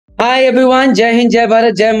Hi everyone, Jai Hind, Jai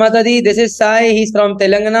Bharat, Jai Mata Di. This is Sai. He's from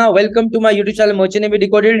Telangana. Welcome to my YouTube channel Merchant Navy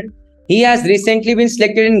Decoded. He has recently been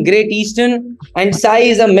selected in Great Eastern, and Sai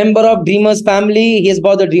is a member of Dreamers family. He has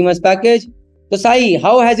bought the Dreamers package. So Sai,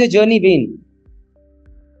 how has your journey been?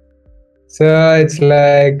 So it's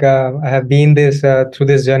like I have been this through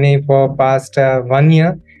this journey for past 1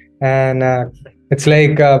 year, and it's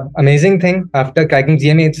like amazing thing. After cracking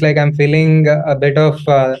GME, it's like I'm feeling a bit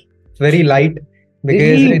of very light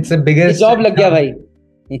because Really? it's the ये biggest. job लग गया भाई.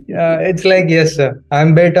 It's like yes, sir.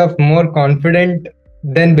 I'm bit of more confident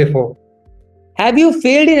than before. Have you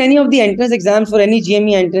failed in any of the entrance exams for any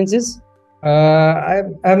GME entrances? I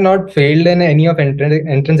have not failed in any of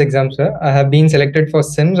entrance exams, sir. I have been selected for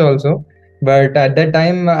SIMS also, but at that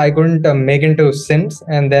time I couldn't make into SIMS,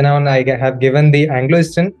 and then on I have given the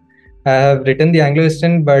Anglo-Eastern. I have written the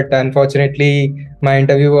Anglo-Eastern, but unfortunately my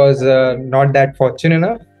interview was not that fortunate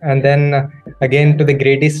enough. And then again to the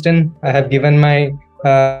Great Eastern, I have given my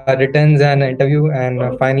returns and interview,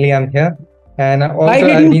 and finally I'm here. And also Why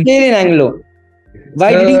did you fail in Anglo? Why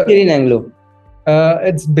did you So- fail in Anglo?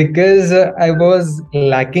 It's because I was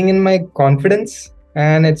lacking in my confidence,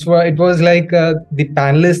 and it was like the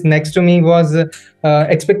panelist next to me was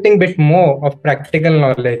expecting a bit more of practical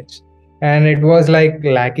knowledge, and it was like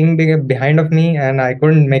lacking behind of me, and I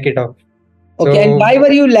couldn't make it up. Okay, and why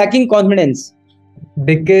were you lacking confidence?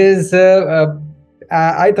 Because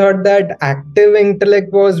I thought that active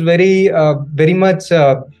intellect was very much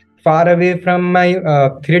far away from my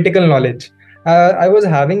theoretical knowledge. I was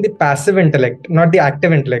having the passive intellect, not the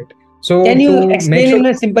active intellect. So Can you to make explain sure, in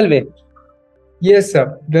a simple way? yes, sir,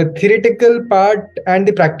 the theoretical part and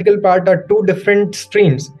the practical part are two different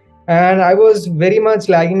streams. And I was very much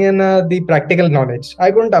lagging in the practical knowledge.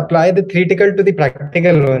 I couldn't apply the theoretical to the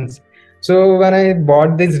practical ones. So when I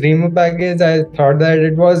bought this Dreamer package, I thought that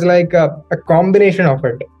it was like a combination of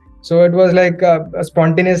it. So it was like a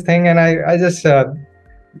spontaneous thing, and I just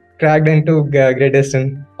cracked into Great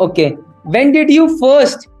Eastern. Okay. When did you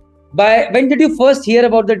first hear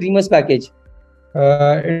about the Dreamers package?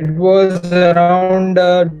 It was around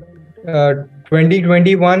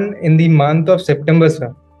 2021 in the month of September,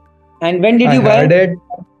 sir. And when did I you buy? heard it,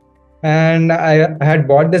 and I had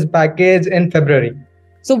bought this package in February.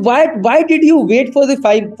 So why did you wait for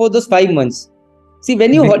those 5 months? See,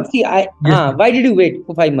 when you heard, why did you wait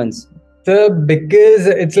for 5 months? So because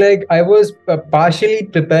it's like I was partially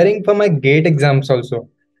preparing for my GATE exams also,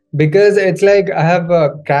 because it's like I have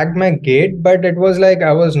cracked my GATE, but it was like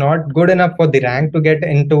I was not good enough for the rank to get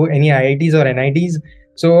into any IITs or NITs.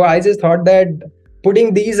 So I just thought that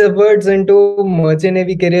putting these efforts into merchant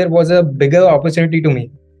navy career was a bigger opportunity to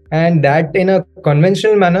me, and that in a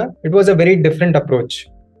conventional manner, it was a very different approach.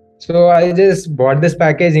 So I just bought this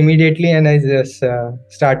package immediately, and I just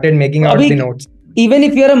started making out the notes. Even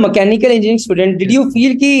if you are a mechanical engineering student, did you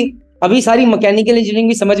feel कि अभी सारी mechanical engineering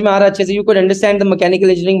भी समझ में आ रहा अच्छे से? You could understand the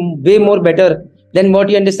mechanical engineering way more better than what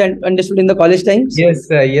you understood in the college times? Yes,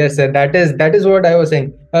 yes, sir. That is what I was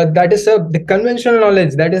saying. That is the conventional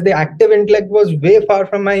knowledge. That is the active intellect was way far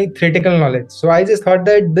from my theoretical knowledge. So I just thought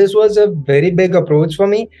that this was a very big approach for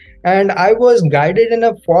me, and I was guided in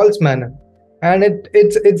a false manner. And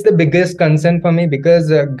it's the biggest concern for me,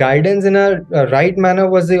 because guidance in a right manner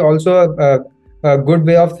was also a good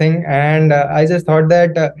way of thing. And I just thought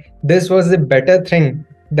that this was the better thing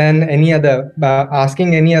than any other,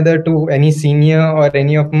 asking any other to any senior or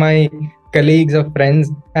any of my colleagues or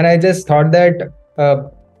friends. And I just thought that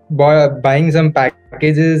buying some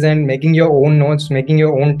packages and making your own notes, making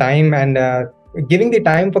your own time, and giving the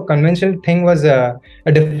time for conventional thing was a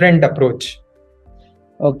different approach.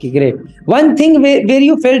 Okay, great. One thing where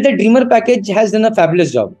you felt the Dreamer package has done a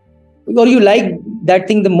fabulous job, or you like that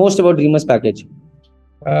thing the most about Dreamer's package?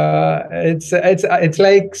 It's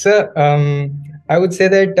like, sir, I would say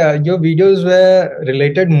that your videos were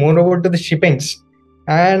related more over to the shippings,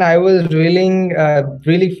 and I was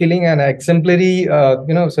really feeling an exemplary,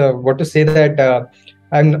 so what to say that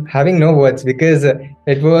I'm having no words, because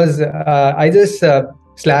it was I just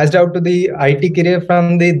slashed out to the IT career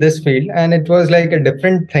from this field, and it was like a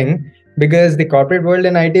different thing, because the corporate world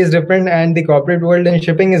in IT is different and the corporate world in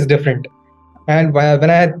shipping is different. And when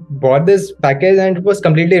I had bought this package, and it was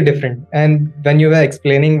completely different. And when you were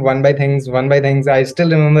explaining one by things, I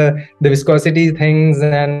still remember the viscosity things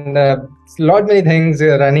and lot many things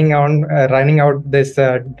running out this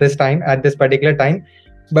time at this particular time.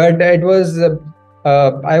 But it was,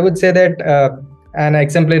 I would say that an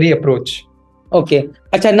exemplary approach. Okay.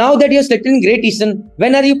 Now that you're selected in Great Eastern,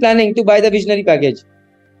 when are you planning to buy the Visionary package?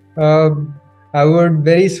 I would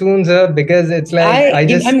very soon, sir, because it's like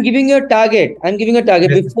I'm giving you a target.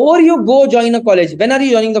 Yes. Before you go join a college, when are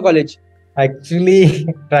you joining the college? Actually,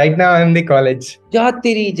 right now I'm in the college. Jai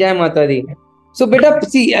Teri, Jai Mata Di. So, beta,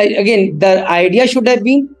 see, again, the idea should have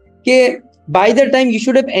been that by the time you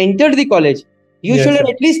should have entered the college, you Yes, should have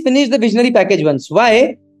sir. at least finished the visionary package once.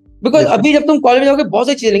 Why? Because Yes, sir. अभी जब तुम college में जाओगे बहुत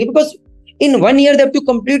सारी चीजें लेंगे, because in 1 year they have to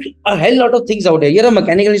complete a hell lot of things out here. You're a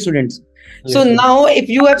mechanical student. Yes, So sir. now if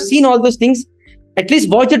you have seen all those things, at least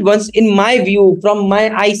watch it once. In my view, from my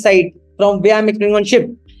eyesight, from where I'm explaining on ship,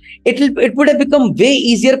 it would have become way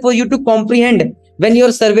easier for you to comprehend when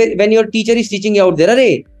your teacher is teaching you out there.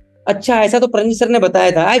 अरे अच्छा ऐसा तो प्रणीत sir ने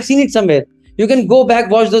बताया था. I've seen it somewhere. You can go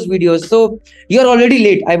back, watch those videos. So you're already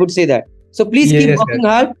late, I would say that. So please keep Yes, working sir.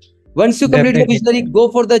 hard. Once you complete the Definitely. visionary, go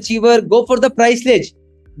for the achiever, go for the priceless.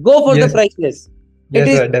 Go for the Yes. priceless. Yes,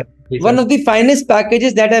 It is sir. Definitely, one sir. of the finest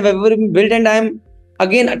packages that I've ever built, and I'm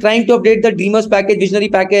again trying to update the Dreamers package, Visionary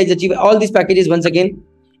package, Achiever, all these packages once again.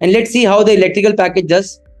 And let's see how the electrical package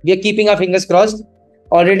does. We are keeping our fingers crossed.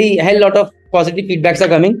 Already a hell lot of positive feedbacks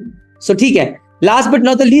are coming. So ठीक है. Last but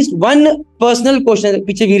not the least, one personal question.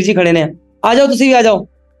 पीछे वीर जी खड़े ने. आ जाओ तुसी भी आ जाओ.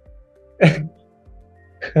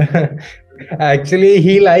 Actually,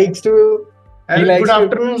 he likes to. Good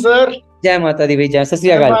afternoon, sir. जय माता दी भाई, जय सत श्री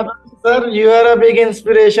अकाल. Sir, you are a big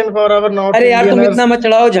inspiration for our North अरे यार तुम Indianers. इतना मत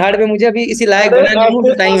चढ़ाओ झाड़ पे, मुझे अभी इसी लायक अरे बना नहीं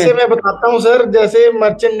हूँ, टाइम आपसे है. मैं बताता हूँ सर, जैसे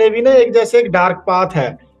मर्चेंट नेवी ना एक डार्क पाथ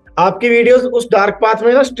है. आपकी वीडियोस उस डार्क पाथ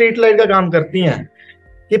में ना स्ट्रीट लाइट का काम करती हैं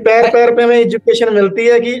कि पैर पैर पे हमें एजुकेशन मिलती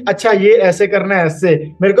है कि अच्छा ये ऐसे करना है, ऐसे.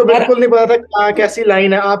 मेरे को बिल्कुल नहीं पता था क्या कैसी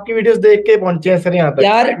लाइन है. आपकी वीडियोस देख के पहुंचे हैं सर यहाँ तक.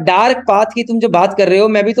 यार डार्क पाथ की तुम जो बात कर रहे हो,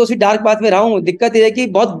 मैं भी तो उसी डार्क पाथ में रहा हूँ. दिक्कत ये है कि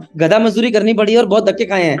बहुत गधा मजदूरी करनी पड़ी और बहुत धक्के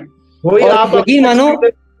खाए हैं. वही और आप यकीन मानो,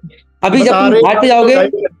 अभी जब तुम झाड़ पे जाओगे,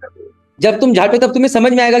 जब तुम झाड़ पे, तब तुम्हें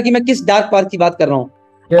समझ में आएगा कि मैं किस डार्क पाथ की बात कर रहा हूँ.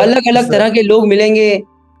 अलग अलग तरह के लोग मिलेंगे.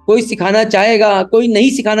 कोई सिखाना चाहेगा, कोई नहीं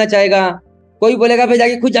सिखाना चाहेगा, कोई बोलेगा भाई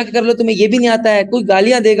जाके खुद जाके कर लो, तुम्हें ये भी नहीं आता है, कोई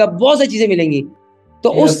गालियां देगा, बहुत सारी चीजें मिलेंगी. तो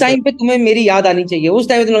उस टाइम पे तुम्हें मेरी याद आनी चाहिए. उस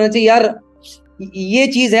टाइम पे तुम्हें लगना चाहिए यार ये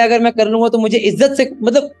चीज है, अगर मैं कर लूंगा तो मुझे इज्जत से,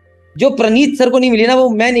 मतलब जो प्रणीत सर को नहीं मिली ना, वो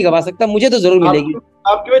मैं नहीं गवा सकता, मुझे तो जरूर मिलेगी.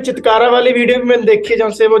 आपकी वो चितकारा वाली वीडियो भी मैंने देखी, जहाँ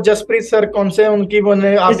से वो जसप्रीत सर कौन से उनकी वो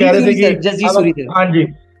आप कह रहे थे कि जसजीत सूरी थे. हाँ जी,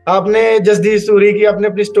 आपने जसजीत सूरी की आपने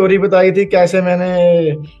अपनी स्टोरी बताई थी, कैसे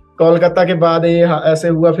मैंने कोलकाता के बाद ये ऐसे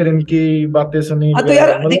हुआ, फिर इनकी बातें सुनी. हाँ तो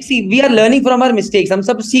यार देख, सी we are learning from our mistakes. हम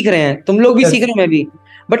सब सीख रहे हैं, तुम लोग भी सीख रहे हो, मैं भी.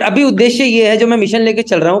 बट अभी उद्देश्य ये है जो मैं मिशन लेके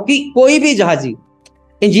चल रहा हूँ कि कोई भी जहाजी,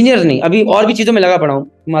 इंजीनियर नहीं, अभी और भी चीजों में लगा पड़ा हूँ,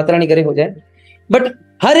 मात्रा नहीं करे हो जाए, बट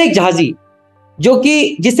हर एक जहाजी जो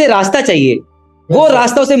कि जिससे रास्ता चाहिए, वो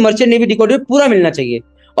रास्ता उसे मर्चेंट नेवी डिकोडेड पूरा मिलना चाहिए.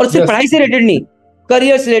 और सिर्फ पढ़ाई से रिलेटेड नहीं,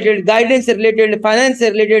 करियर से रिलेटेड, गाइडेंस से रिलेटेड, फाइनेंस से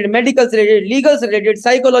रिलेटेड, मेडिकल से रिलेटेड, लीगल से रिलेटेड,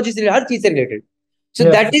 साइकोलॉजी से रिलेटेड, हर चीज से related. So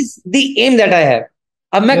that is the M that I have.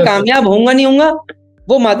 अब मैं कामयाब होऊंगा नहीं होऊंगा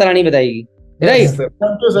वो माता रानी बताएगी. Right.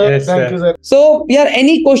 Thank you, sir. Yes, Thank sir. you, sir. So, yeah,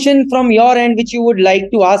 any question from your end which you would like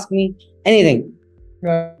to ask me? Anything?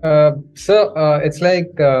 So it's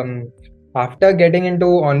like after getting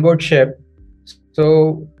into onboard ship, so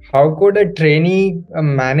how could a trainee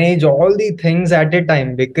manage all the things at a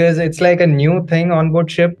time? Because it's like a new thing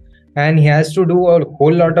onboard ship, and he has to do a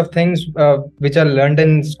whole lot of things which are learned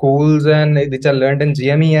in schools and which are learned in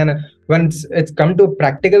GME. And once it's come to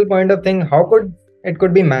practical point of thing, how could it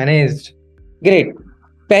could be managed? Great.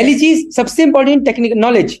 पहली चीज सबसे important technical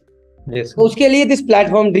knowledge. Yes. तो उसके लिए this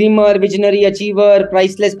platform dreamer, visionary, achiever,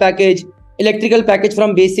 priceless package, electrical package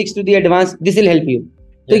from basics to the advance, this will help you.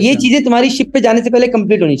 तो ये चीजें तुम्हारी शिप पे जाने से पहले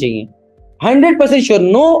कंप्लीट होनी चाहिए. 100% श्योर,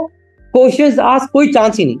 नो क्वेश्चंस आस्क, कोई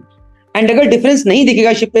चांस ही नहीं. एंड अगर डिफरेंस नहीं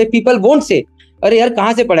दिखेगा शिप पे, पीपल वोंट से अरे यार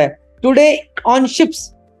कहाँ से पढ़ा है. Today on ships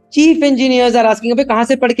chief engineers are asking अबे कहाँ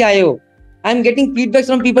से पढ़ के आए हो. I am getting feedbacks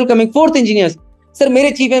from people coming, fourth engineers, sir मेरे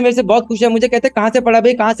चीफ है, मेरे से बहुत खुश है, मुझे कहते हैं कहाँ से पढ़ा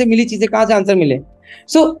भाई, कहाँ से मिली चीजें, कहाँ से आंसर मिले.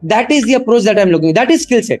 So that is the approach that I am looking, that is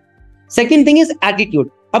skill set. Second thing is attitude.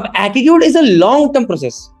 अब attitude is a long term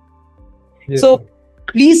process. So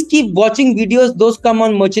please keep watching videos, those come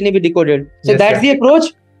on merchant navy decoded. So that's the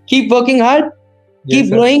approach. Keep working hard, keep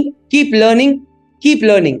growing, keep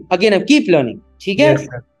learning again, keep learning. ठीक है.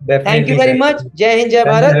 Thank you very much. जय हिंद, जय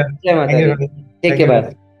भारत, जय माता दी. Take care.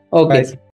 Bye. Okay.